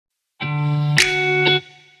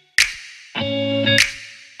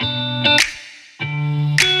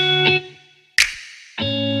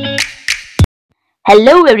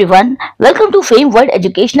Hello everyone, welcome to Fame World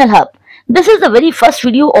Educational Hub. This is the very first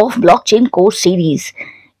video of blockchain course series.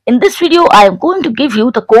 In this video, I am going to give you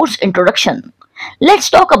the course introduction. Let's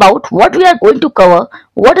talk about what we are going to cover,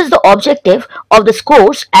 what is the objective of this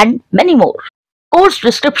course and many more. Course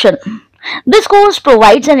description. This course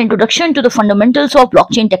provides an introduction to the fundamentals of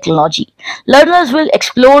blockchain technology. Learners will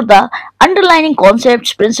explore the underlying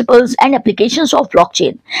concepts, principles, and applications of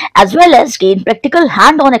blockchain, as well as gain practical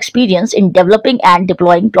hand-on experience in developing and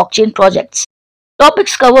deploying blockchain projects.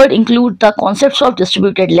 Topics covered include the concepts of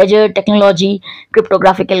distributed ledger technology,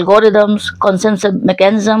 cryptographic algorithms, consensus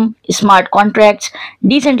mechanism, smart contracts,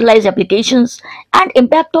 decentralized applications, and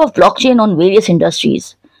impact of blockchain on various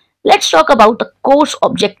industries. Let's talk about the course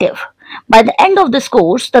objective. By the end of this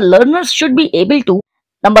course, the learners should be able to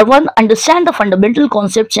Number 1. Understand the fundamental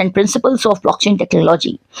concepts and principles of blockchain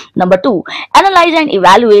technology. Number 2. Analyze and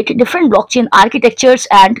evaluate different blockchain architectures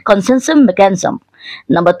and consensus mechanism.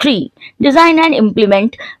 Number 3. Design and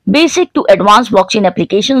implement basic to advanced blockchain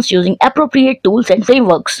applications using appropriate tools and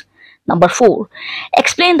frameworks. Number 4.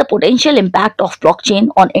 Explain the potential impact of blockchain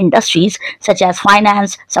on industries such as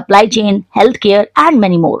finance, supply chain, healthcare, and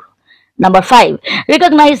many more. Number 5.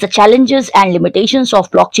 Recognize the challenges and limitations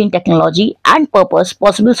of blockchain technology and purpose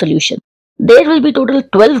possible solution. There will be total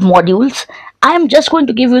 12 modules. I am just going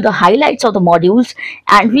to give you the highlights of the modules,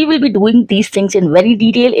 and we will be doing these things in very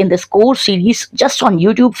detail in this course series just on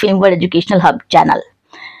YouTube Fame World Educational Hub channel.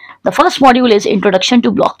 The first module is Introduction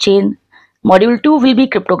to Blockchain. Module 2 will be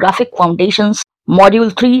Cryptographic Foundations.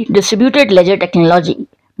 Module 3 Distributed Ledger Technology.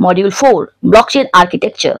 Module 4 Blockchain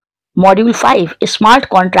Architecture. Module 5 Smart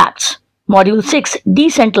Contracts. Module 6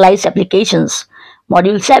 Decentralized Applications.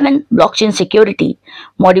 Module 7 Blockchain Security.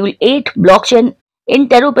 Module 8 Blockchain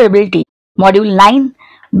Interoperability. Module 9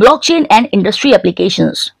 Blockchain and Industry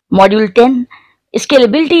Applications. Module 10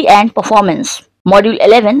 Scalability and Performance. Module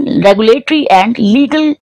 11 Regulatory and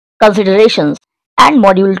Legal Considerations. And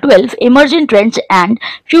Module 12 Emerging Trends and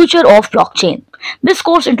Future of Blockchain. This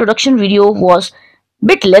course introduction video was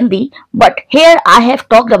bit lengthy, but here I have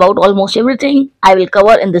talked about almost everything I will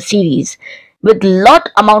cover in the series with lot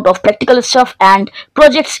amount of practical stuff and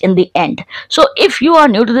projects in the end. So if you are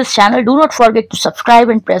new to this channel, do not forget to subscribe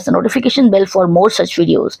and press the notification bell for more such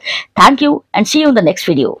videos. Thank you and see you in the next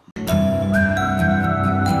video.